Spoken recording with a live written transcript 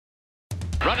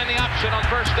Running the option on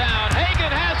first down. Hagan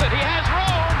has it. He has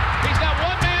room. He's got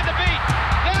one man to beat.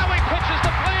 Now he pitches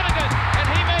to Flanagan, and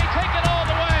he may take it all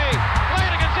the way.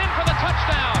 Flanagan's in for the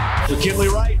touchdown.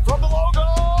 McKinley Wright from the logo.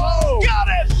 Oh,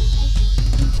 got it!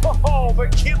 Oh,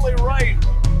 McKinley Wright.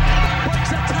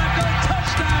 Breaks a tackle.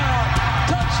 Touchdown.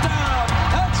 Touchdown.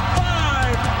 That's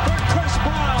 5 for Chris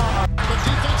Brown. The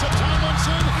defense of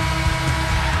Tomlinson.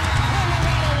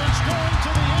 Colorado is going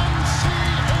to the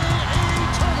NCAA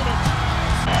tournament.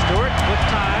 Stewart with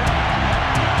time.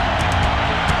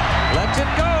 Lets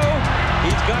it go.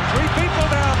 He's got 3 people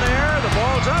down there. The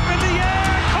ball's up in the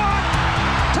air. Caught.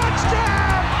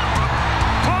 Touchdown.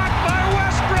 Caught by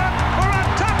Westbrook for a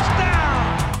touchdown.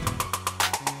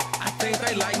 I think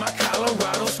they like my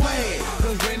Colorado swag.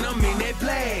 Cause when I'm in that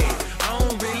play, I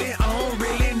don't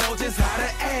really know just how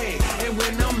to act. And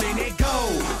when I'm in it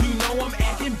go, you know I'm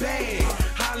acting bad.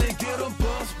 Holly get a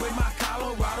bus with my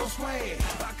Colorado swag.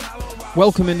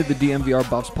 Welcome into the DMVR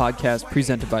Buffs podcast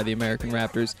presented by the American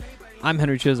Raptors. I'm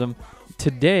Henry Chisholm.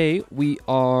 Today we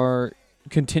are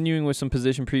continuing with some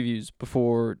position previews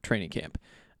before training camp.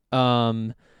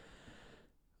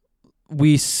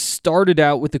 We started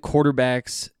out with the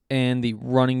quarterbacks and the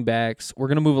running backs. We're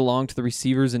going to move along to the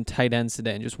receivers and tight ends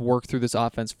today and just work through this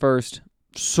offense first,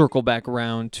 circle back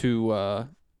around to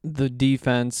the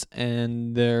defense,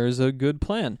 and there's a good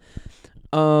plan.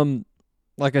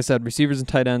 Like I said, receivers and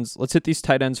tight ends. Let's hit these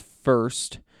tight ends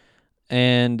first,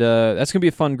 and that's going to be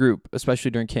a fun group,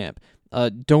 especially during camp.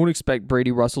 Don't expect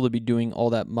Brady Russell to be doing all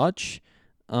that much.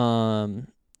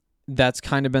 That's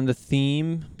kind of been the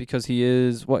theme because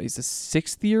he's a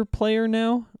 6th-year player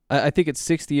now? I think it's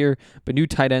 6th year, but new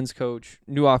tight ends coach,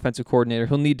 new offensive coordinator.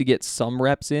 He'll need to get some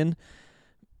reps in.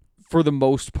 For the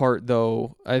most part,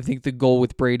 though, I think the goal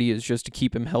with Brady is just to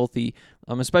keep him healthy,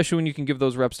 especially when you can give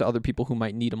those reps to other people who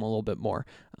might need him a little bit more,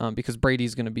 because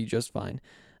Brady's going to be just fine.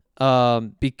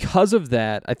 Because of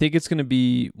that, I think it's going to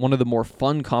be one of the more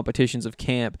fun competitions of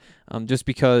camp, just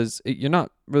because you're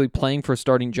not really playing for a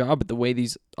starting job, but the way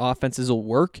these offenses will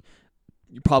work,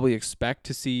 you probably expect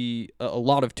to see a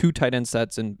lot of 2 tight end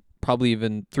sets and probably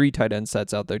even 3 tight end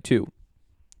sets out there too,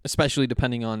 especially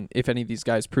depending on if any of these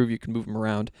guys prove you can move them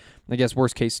around. I guess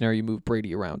worst case scenario, you move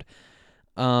Brady around.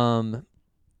 I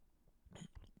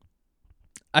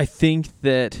think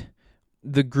that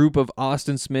the group of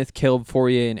Austin Smith, Caleb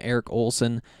Fourier, and Eric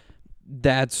Olson,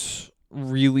 that's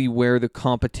really where the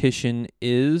competition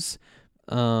is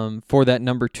for that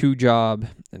number 2 job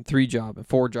and 3 job and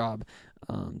 4 job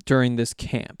during this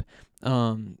camp.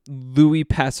 Louis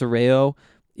Pasareo,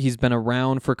 he's been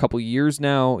around for a couple years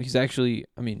now. He's actually,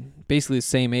 basically the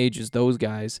same age as those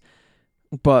guys,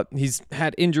 but he's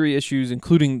had injury issues,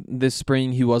 including this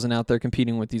spring. He wasn't out there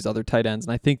competing with these other tight ends,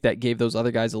 and I think that gave those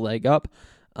other guys a leg up.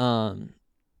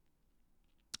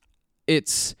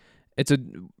 It's a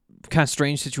kind of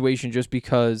strange situation just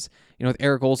because, with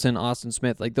Eric Olson, Austin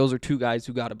Smith, like those are 2 guys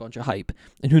who got a bunch of hype.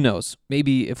 And who knows,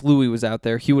 maybe if Louis was out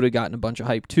there, he would have gotten a bunch of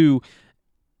hype too.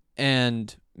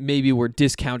 And maybe we're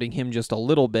discounting him just a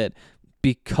little bit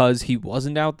because he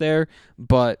wasn't out there.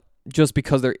 But just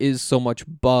because there is so much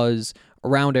buzz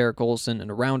around Eric Olson and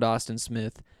around Austin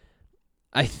Smith,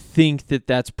 I think that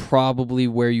that's probably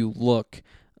where you look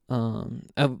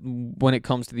when it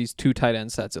comes to these 2 tight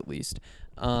end sets, at least.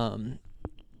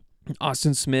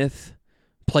 Austin Smith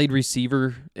played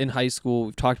receiver in high school.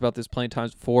 We've talked about this plenty of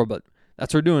times before, but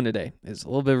that's what we're doing today. It's a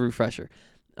little bit of a refresher.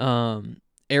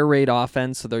 Air raid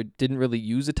offense, so they didn't really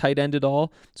use a tight end at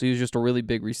all, so he was just a really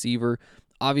big receiver.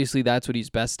 Obviously, that's what he's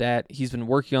best at. He's been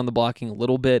working on the blocking a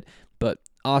little bit, but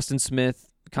Austin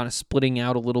Smith kind of splitting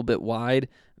out a little bit wide,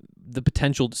 the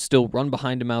potential to still run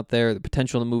behind him out there, the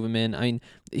potential to move him in.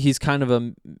 He's kind of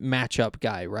a matchup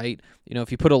guy, right?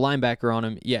 If you put a linebacker on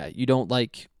him, yeah, you don't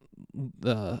like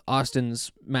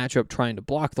Austin's matchup trying to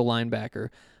block the linebacker,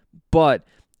 but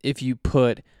if you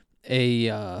put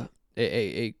a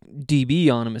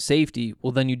DB on him, a safety,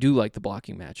 well, then you do like the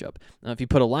blocking matchup. Now, if you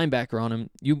put a linebacker on him,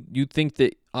 you think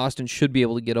that Austin should be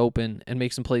able to get open and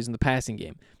make some plays in the passing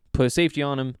game. Put a safety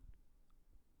on him,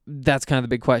 that's kind of the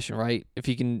big question, right? If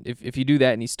you do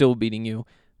that and he's still beating you,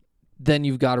 then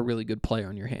you've got a really good player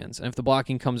on your hands. And if the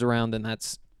blocking comes around, then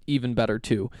that's even better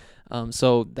too.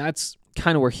 So that's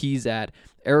kind of where he's at.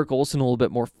 Eric Olson, a little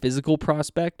bit more physical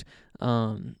prospect,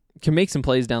 can make some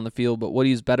plays down the field, but what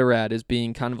he's better at is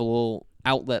being kind of a little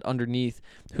outlet underneath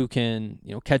who can,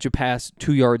 catch a pass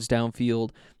 2 yards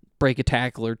downfield, break a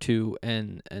tackle or 2,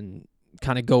 and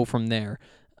kind of go from there.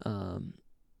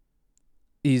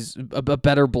 He's a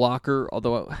better blocker,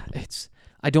 although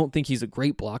I don't think he's a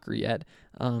great blocker yet.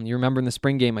 You remember in the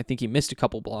spring game, I think he missed a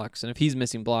couple blocks, and if he's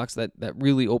missing blocks, that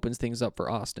really opens things up for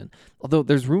Austin. Although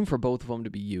there's room for both of them to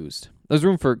be used. There's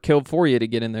room for Caleb Fourier to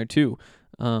get in there too,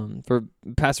 for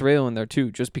Passarello in there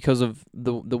too, just because of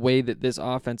the way that this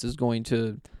offense is going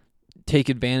to take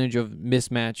advantage of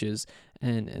mismatches.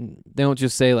 And they don't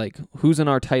just say, like, who's in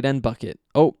our tight end bucket?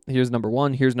 Oh, here's number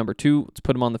 1, here's number 2, let's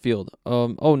put him on the field.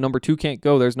 Oh, number 2 can't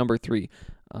go, there's number 3.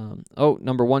 Oh,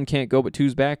 number 1 can't go, but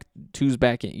two's back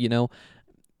in, you know.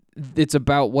 It's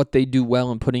about what they do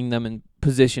well and putting them in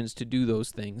positions to do those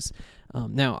things.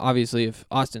 Now, obviously, if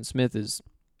Austin Smith is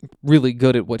really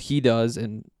good at what he does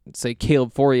and, say,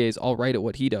 Caleb Fourier is all right at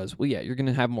what he does, well, yeah, you're going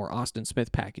to have more Austin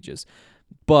Smith packages.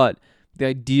 But the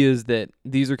idea is that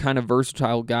these are kind of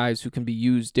versatile guys who can be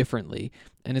used differently,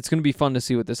 and it's going to be fun to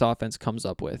see what this offense comes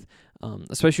up with,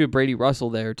 especially with Brady Russell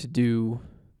there to do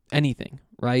anything,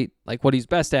 right? Like, what he's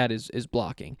best at is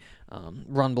blocking,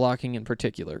 run blocking in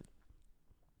particular.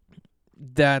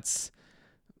 That's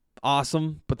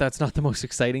awesome, but that's not the most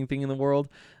exciting thing in the world.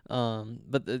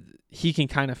 But he can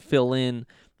kind of fill in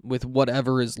with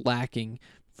whatever is lacking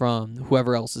from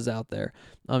whoever else is out there.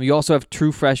 You also have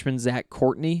true freshman Zach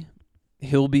Courtney.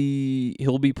 He'll be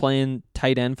playing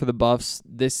tight end for the Buffs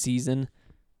this season.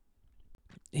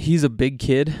 He's a big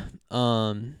kid.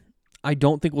 I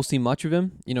don't think we'll see much of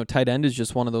him. You know, tight end is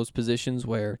just one of those positions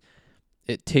where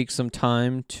it takes some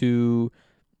time to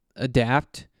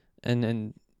adapt,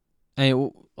 and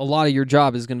a lot of your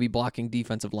job is going to be blocking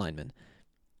defensive linemen.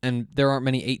 And there aren't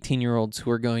many 18-year-olds who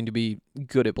are going to be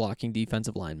good at blocking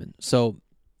defensive linemen. So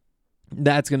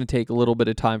that's going to take a little bit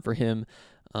of time for him.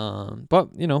 But,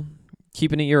 you know,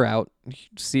 keep an ear out,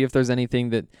 see if there's anything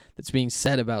that's being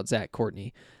said about Zach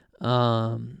Courtney.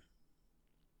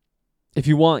 If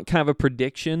you want kind of a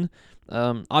prediction,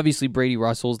 obviously Brady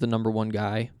Russell's the number 1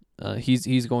 guy.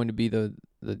 He's going to be the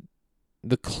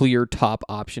clear top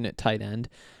option at tight end.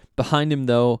 Behind him,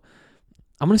 though,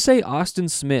 I'm going to say Austin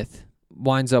Smith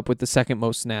winds up with the second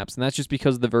most snaps, and that's just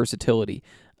because of the versatility.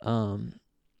 You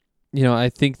know, I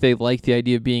think they like the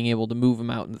idea of being able to move him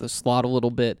out into the slot a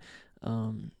little bit.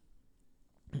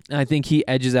 I think he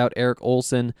edges out Eric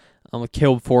Olson, with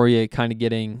Caleb Fourier kind of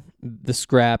getting the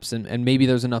scraps, and maybe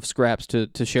there's enough scraps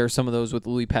to share some of those with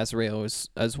Louis Passarello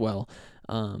as well.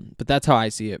 But that's how I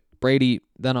see it. Brady,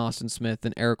 then Austin Smith,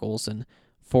 then Eric Olson,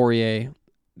 Fourier,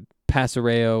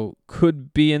 Passarello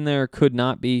could be in there, could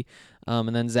not be,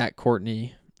 and then Zach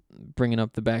Courtney bringing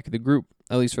up the back of the group,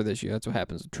 at least for this year. That's what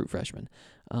happens with true freshmen.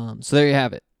 So there you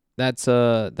have it. That's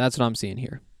what I'm seeing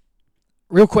here.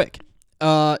 Real quick,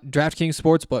 DraftKings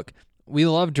Sportsbook. We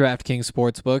love DraftKings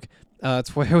Sportsbook.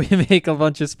 It's where we make a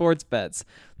bunch of sports bets.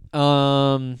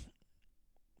 I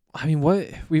mean, what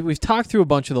we've talked through a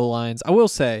bunch of the lines. I will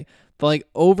say, like,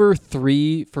 over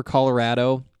 3 for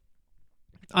Colorado,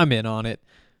 I'm in on it.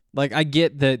 Like, I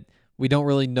get that we don't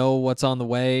really know what's on the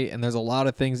way, and there's a lot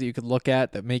of things that you could look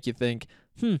at that make you think,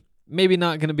 maybe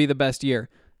not going to be the best year.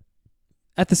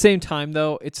 At the same time,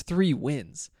 though, it's 3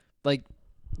 wins. Like,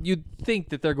 you'd think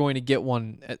that they're going to get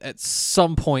one at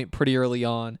some point pretty early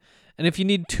on. And if you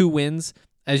need 2 wins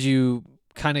as you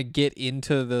kind of get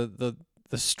into the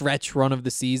stretch run of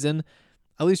the season,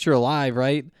 at least you're alive,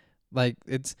 right? Like,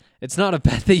 it's not a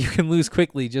bet that you can lose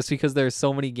quickly just because there's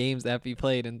so many games that have to be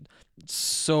played and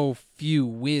so few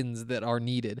wins that are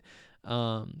needed.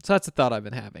 So that's a thought I've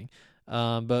been having.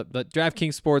 But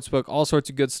DraftKings Sportsbook, all sorts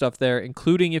of good stuff there,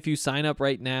 including if you sign up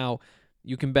right now,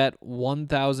 you can bet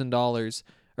 $1,000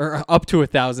 or up to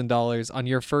 $1,000 on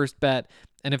your first bet.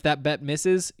 And if that bet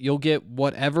misses, you'll get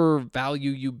whatever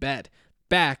value you bet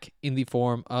back in the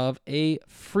form of a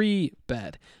free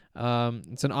bet.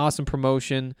 It's an awesome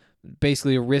promotion,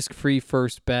 basically a risk-free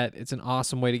first bet. It's an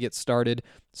awesome way to get started.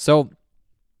 So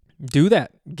do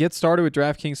that. Get started with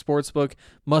DraftKings Sportsbook.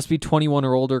 Must be 21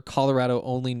 or older. Colorado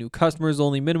only. New customers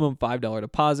only. Minimum $5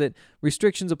 deposit.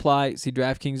 Restrictions apply. See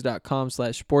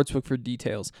DraftKings.com/sportsbook for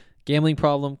details. Gambling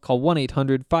problem? Call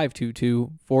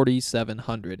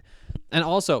 1-800-522-4700. And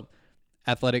also,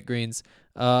 Athletic Greens.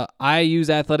 I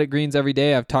use Athletic Greens every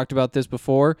day. I've talked about this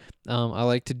before. I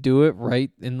like to do it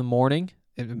right in the morning.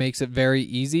 It makes it very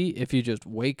easy. If you just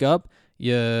wake up,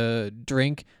 you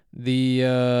drink the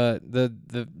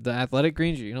Athletic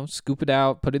Greens, scoop it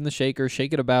out, put it in the shaker,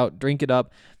 shake it about, drink it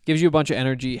up, gives you a bunch of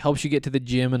energy, helps you get to the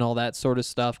gym and all that sort of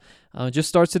stuff. Just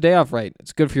starts the day off right.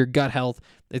 It's good for your gut health.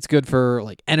 It's good for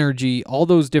like energy, all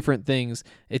those different things.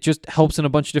 It just helps in a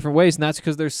bunch of different ways, and that's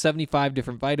because there's 75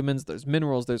 different vitamins, there's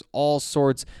minerals, there's all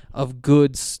sorts of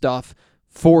good stuff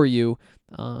for you.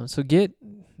 So get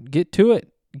to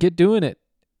it. Get doing it.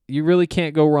 You really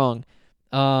can't go wrong.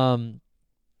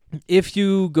 If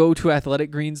you go to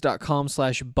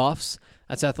athleticgreens.com/buffs,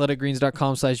 that's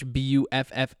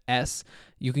athleticgreens.com/BUFFS,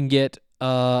 you can get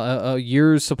a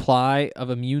year's supply of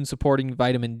immune-supporting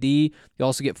vitamin D. You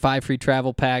also get 5 free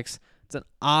travel packs. It's an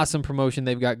awesome promotion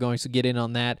they've got going, so get in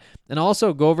on that. And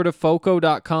also go over to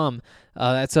foco.com.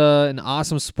 That's an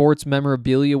awesome sports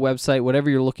memorabilia website. Whatever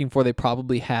you're looking for, they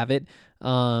probably have it.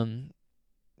 Avs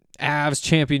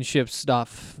championship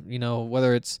stuff,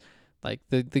 whether it's like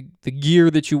the gear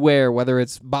that you wear, whether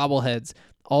it's bobbleheads,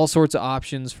 all sorts of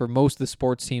options for most of the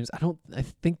sports teams. I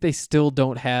think they still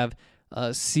don't have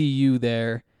CU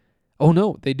there. Oh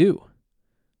no, they do.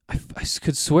 I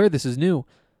could swear this is new.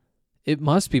 It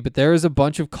must be, but there is a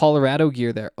bunch of Colorado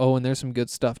gear there. Oh, and there's some good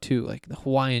stuff too, like the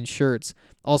Hawaiian shirts,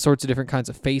 all sorts of different kinds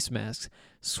of face masks,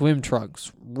 swim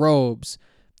trunks, robes,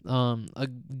 a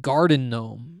garden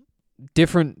gnome,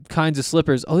 different kinds of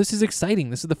slippers. Oh, this is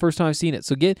exciting. This is the first time I've seen it.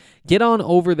 So get on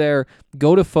over there,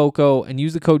 go to FOCO, and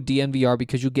use the code DNVR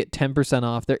because you'll get 10%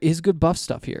 off. There is good buff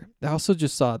stuff here. I also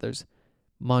just saw there's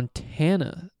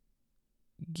Montana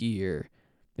gear.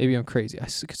 Maybe I'm crazy. I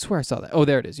could swear I saw that. Oh,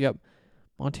 there it is. Yep.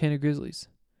 Montana Grizzlies.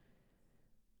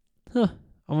 I'm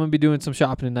going to be doing some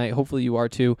shopping tonight. Hopefully you are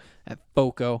too at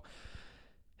FOCO.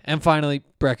 And finally,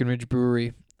 Breckenridge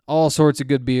Brewery. All sorts of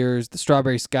good beers. The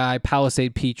Strawberry Sky,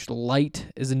 Palisade Peach Light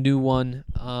is a new one.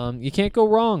 You can't go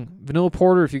wrong. Vanilla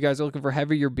Porter if you guys are looking for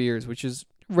heavier beers, which is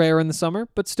rare in the summer,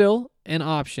 but still an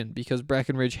option because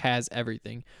Breckenridge has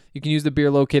everything. You can use the beer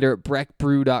locator at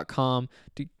breckbrew.com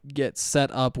to get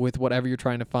set up with whatever you're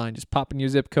trying to find. Just pop in your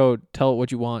zip code, tell it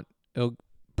what you want. It'll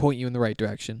point you in the right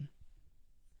direction.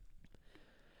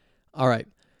 All right.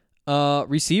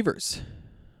 Receivers.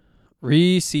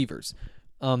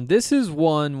 This is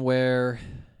one where,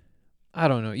 I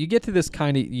don't know, you get to this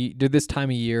time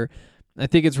of year, I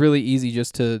think it's really easy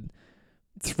just to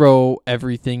throw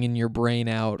everything in your brain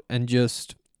out and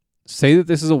just say that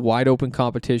this is a wide open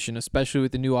competition, especially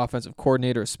with the new offensive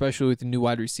coordinator, especially with the new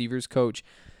wide receivers coach.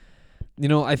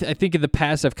 I think in the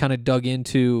past I've kind of dug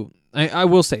into, I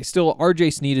will say, still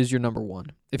RJ Sneed is your number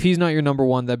one. If he's not your number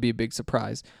one, that'd be a big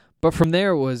surprise. But from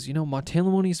there was, Montana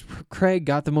Moniz Craig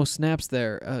got the most snaps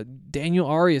there. Daniel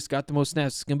Arias got the most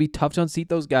snaps. It's going to be tough to unseat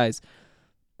those guys.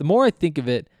 The more I think of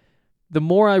it, the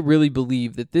more I really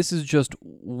believe that this is just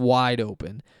wide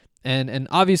open. And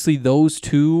obviously those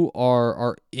two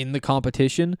are in the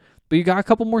competition, but you got a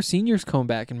couple more seniors coming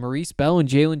back, and Maurice Bell and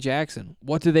Jalen Jackson.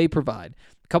 What do they provide?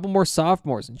 A couple more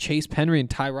sophomores, and Chase Penry and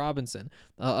Ty Robinson.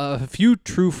 A few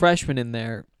true freshmen in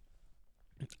there.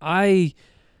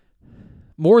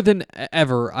 More than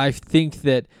ever, I think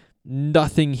that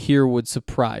nothing here would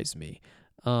surprise me,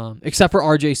 except for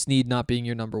RJ Sneed not being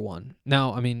your number one.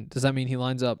 Now, does that mean he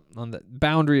lines up on the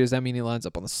boundary? Does that mean he lines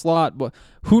up on the slot? Well,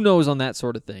 who knows on that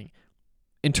sort of thing.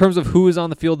 In terms of who is on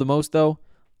the field the most, though,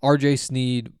 RJ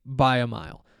Sneed by a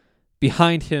mile.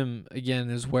 Behind him,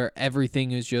 again, is where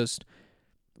everything is just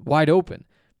wide open.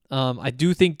 I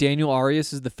do think Daniel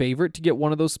Arias is the favorite to get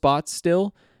one of those spots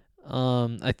still.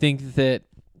 I think that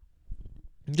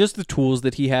just the tools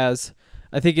that he has,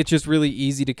 I think it's just really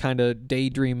easy to kind of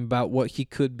daydream about what he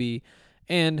could be.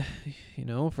 And,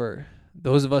 for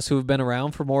those of us who have been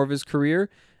around for more of his career,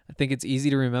 I think it's easy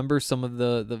to remember some of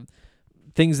the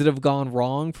things that have gone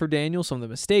wrong for Daniel, some of the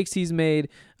mistakes he's made,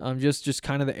 just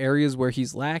kind of the areas where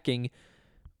he's lacking.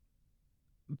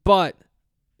 But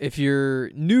if you're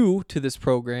new to this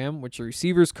program, which the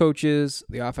receivers coach is,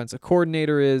 the offensive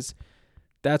coordinator is,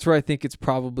 that's where I think it's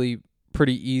probably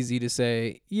pretty easy to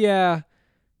say, yeah,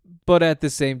 but at the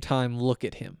same time, look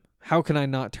at him. How can I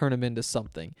not turn him into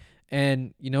something?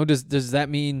 And, does that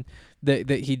mean that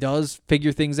he does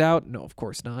figure things out? No, of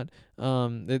course not.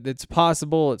 It's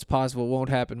possible. It won't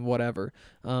happen, whatever.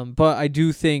 But I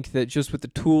do think that just with the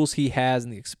tools he has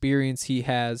and the experience he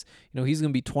has, he's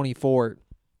going to be 24.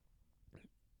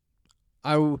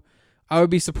 I would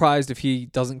be surprised if he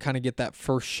doesn't kind of get that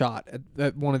first shot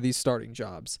at one of these starting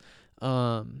jobs.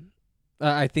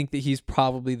 I think that he's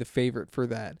probably the favorite for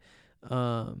that.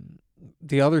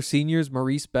 The other seniors,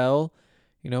 Maurice Bell,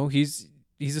 he's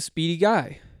a speedy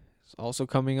guy. He's also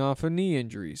coming off a knee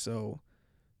injury, so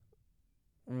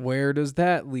where does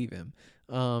that leave him?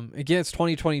 Again, it's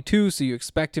 2022, so you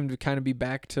expect him to kind of be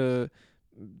back to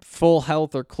full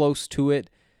health or close to it.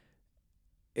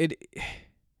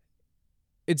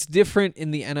 It's different in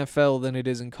the NFL than it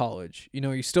is in college.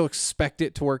 You still expect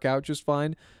it to work out just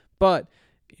fine, but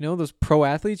those pro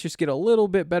athletes just get a little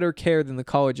bit better care than the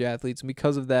college athletes. And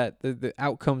because of that, the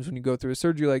outcomes when you go through a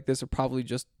surgery like this are probably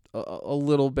just a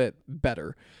little bit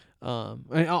better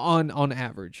on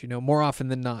average. More often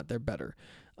than not, they're better.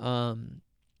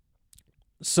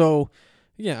 So,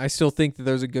 I still think that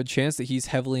there's a good chance that he's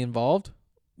heavily involved.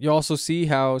 You also see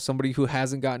how somebody who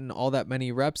hasn't gotten all that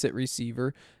many reps at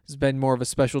receiver has been more of a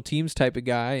special teams type of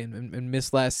guy and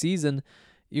missed last season.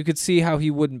 You could see how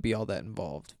he wouldn't be all that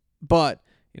involved. But,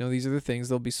 these are the things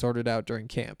that'll be sorted out during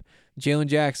camp. Jalen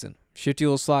Jackson, shifty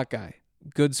little slot guy,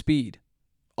 good speed,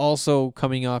 also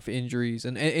coming off injuries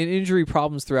and injury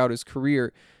problems throughout his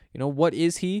career. What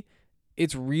is he?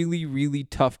 It's really, really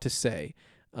tough to say.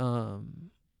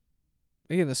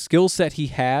 Again, the skill set he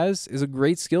has is a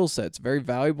great skill set. It's a very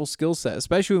valuable skill set,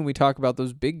 especially when we talk about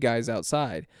those big guys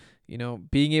outside.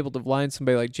 Being able to line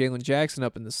somebody like Jalen Jackson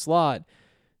up in the slot,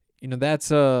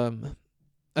 that's an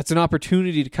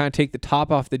opportunity to kind of take the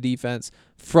top off the defense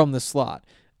from the slot.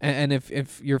 And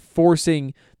if you're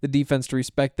forcing the defense to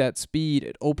respect that speed,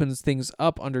 it opens things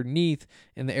up underneath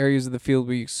in the areas of the field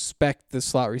where you expect the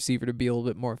slot receiver to be a little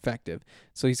bit more effective.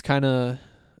 So he's kind of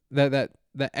that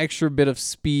extra bit of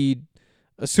speed,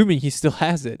 assuming he still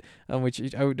has it,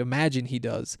 which I would imagine he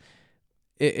does.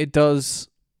 It does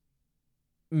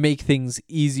make things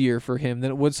easier for him than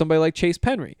it would somebody like Chase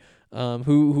Penry,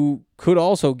 who could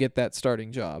also get that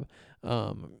starting job.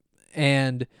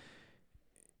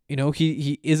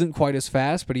 He isn't quite as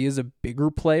fast, but he is a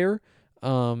bigger player,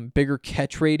 bigger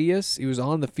catch radius. He was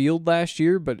on the field last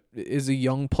year, but is a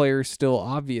young player still,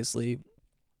 obviously.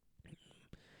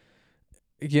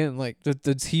 Again,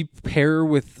 does he pair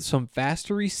with some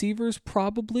faster receivers?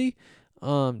 Probably.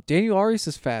 Daniel Arias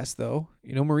is fast, though.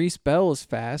 Maurice Bell is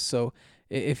fast, so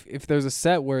if there's a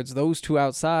set where it's those two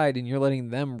outside and you're letting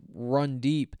them run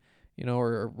deep,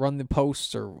 or run the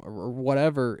posts or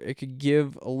whatever, it could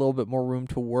give a little bit more room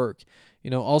to work.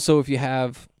 Also if you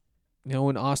have,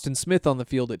 an Austin Smith on the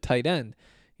field at tight end,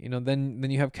 then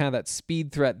you have kind of that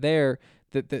speed threat there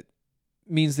that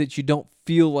means that you don't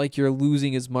feel like you're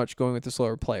losing as much going with the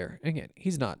slower player. Again,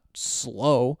 he's not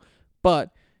slow, but,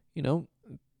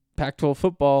 Pac-12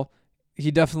 football,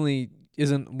 he definitely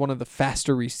isn't one of the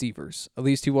faster receivers. At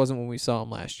least he wasn't when we saw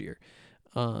him last year.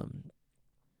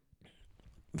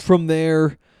 From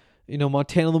there,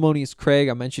 Montana Lamonius Craig,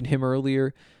 I mentioned him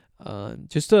earlier.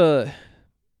 Just a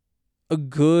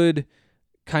good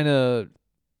kind of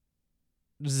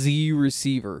Z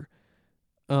receiver.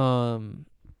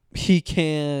 He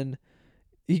can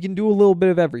do a little bit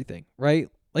of everything, right?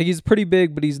 Like, he's pretty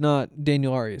big, but he's not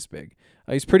Daniel Arias big.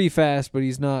 He's pretty fast, but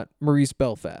he's not Maurice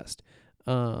Bell fast.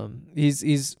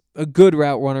 He's a good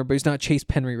route runner, but he's not Chase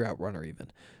Penry route runner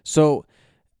even. So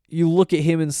you look at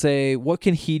him and say, what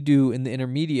can he do in the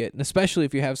intermediate? And especially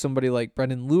if you have somebody like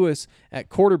Brendan Lewis at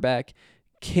quarterback,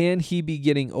 can he be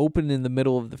getting open in the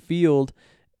middle of the field,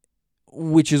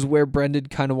 which is where Brendan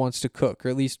kind of wants to cook, or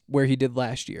at least where he did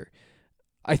last year.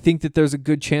 I think that there's a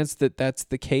good chance that that's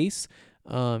the case.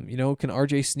 Can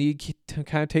RJ Sneed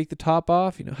kind of take the top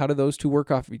off? How do those two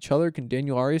work off of each other? Can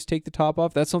Daniel Arias take the top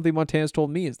off? That's something Montana's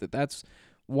told me, is that's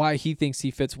why he thinks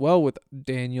he fits well with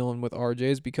Daniel and with RJ,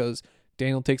 is because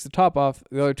Daniel takes the top off.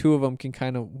 The other two of them can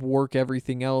kind of work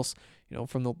everything else,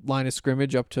 from the line of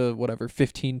scrimmage up to whatever,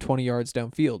 15, 20 yards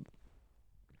downfield.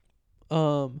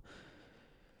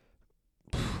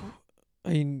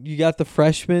 You got the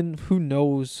freshmen. Who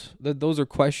knows? Those are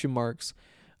question marks.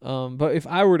 But if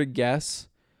I were to guess,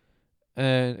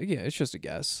 and again, it's just a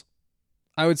guess,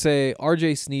 I would say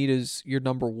RJ Sneed is your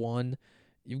number one.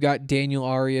 You've got Daniel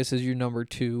Arias as your number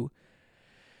two.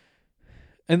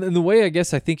 And then the way I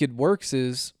guess I think it works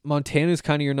is Montana's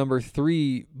kind of your number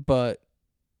three, but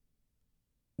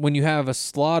when you have a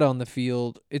slot on the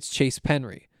field, it's Chase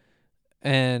Penry.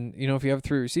 And, if you have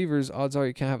three receivers, odds are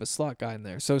you can have a slot guy in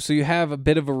there. So you have a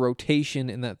bit of a rotation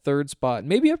in that third spot,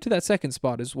 maybe up to that second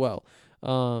spot as well.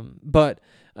 But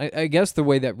I guess the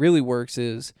way that really works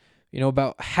is,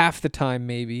 about half the time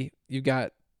maybe you've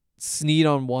got Sneed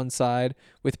on one side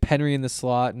with Penry in the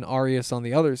slot and Arias on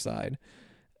the other side.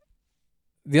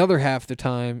 The other half the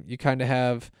time you kind of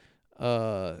have,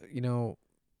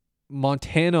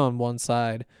 Montana on one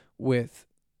side with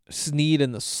Sneed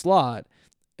in the slot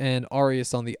and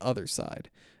Arias on the other side.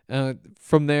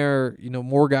 From there,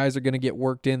 more guys are going to get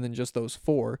worked in than just those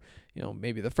four.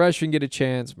 Maybe the freshmen get a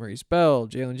chance, Maurice Bell,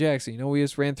 Jalen Jackson, we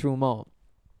just ran through them all.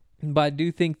 But I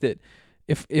do think that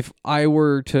if I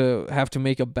were to have to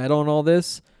make a bet on all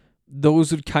this,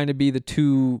 those would kind of be the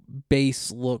two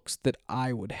base looks that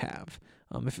I would have.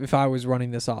 If I was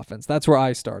running this offense, that's where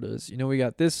I start is, we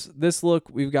got this look,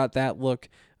 we've got that look,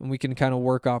 and we can kind of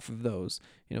work off of those.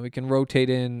 We can rotate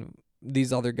in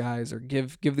these other guys or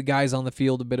give the guys on the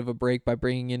field a bit of a break by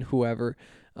bringing in whoever.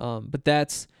 But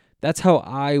that's how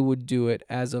I would do it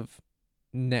as of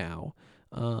now.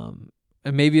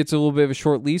 And maybe it's a little bit of a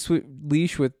short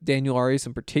leash with Daniel Arias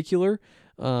in particular.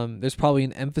 There's probably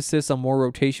an emphasis on more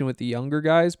rotation with the younger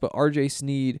guys, but RJ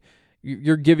Sneed,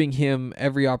 you're giving him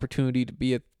every opportunity to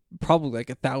be probably like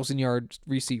 1,000-yard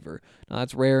receiver. Now,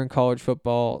 that's rare in college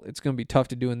football. It's going to be tough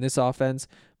to do in this offense,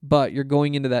 but you're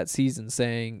going into that season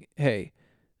saying, hey,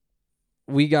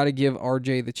 we got to give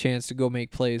RJ the chance to go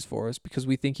make plays for us because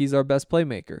we think he's our best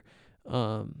playmaker.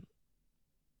 And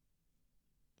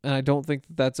I don't think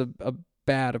that's a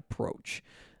bad approach.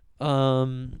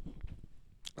 So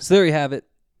there you have it.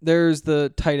 There's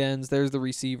the tight ends. There's the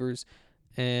receivers.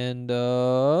 And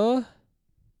I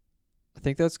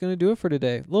think that's going to do it for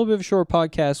today. A little bit of a short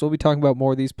podcast. We'll be talking about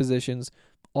more of these positions,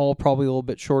 all probably a little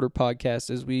bit shorter podcasts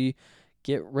as we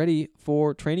get ready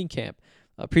for training camp.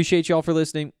 Appreciate y'all for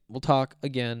listening. We'll talk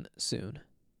again soon.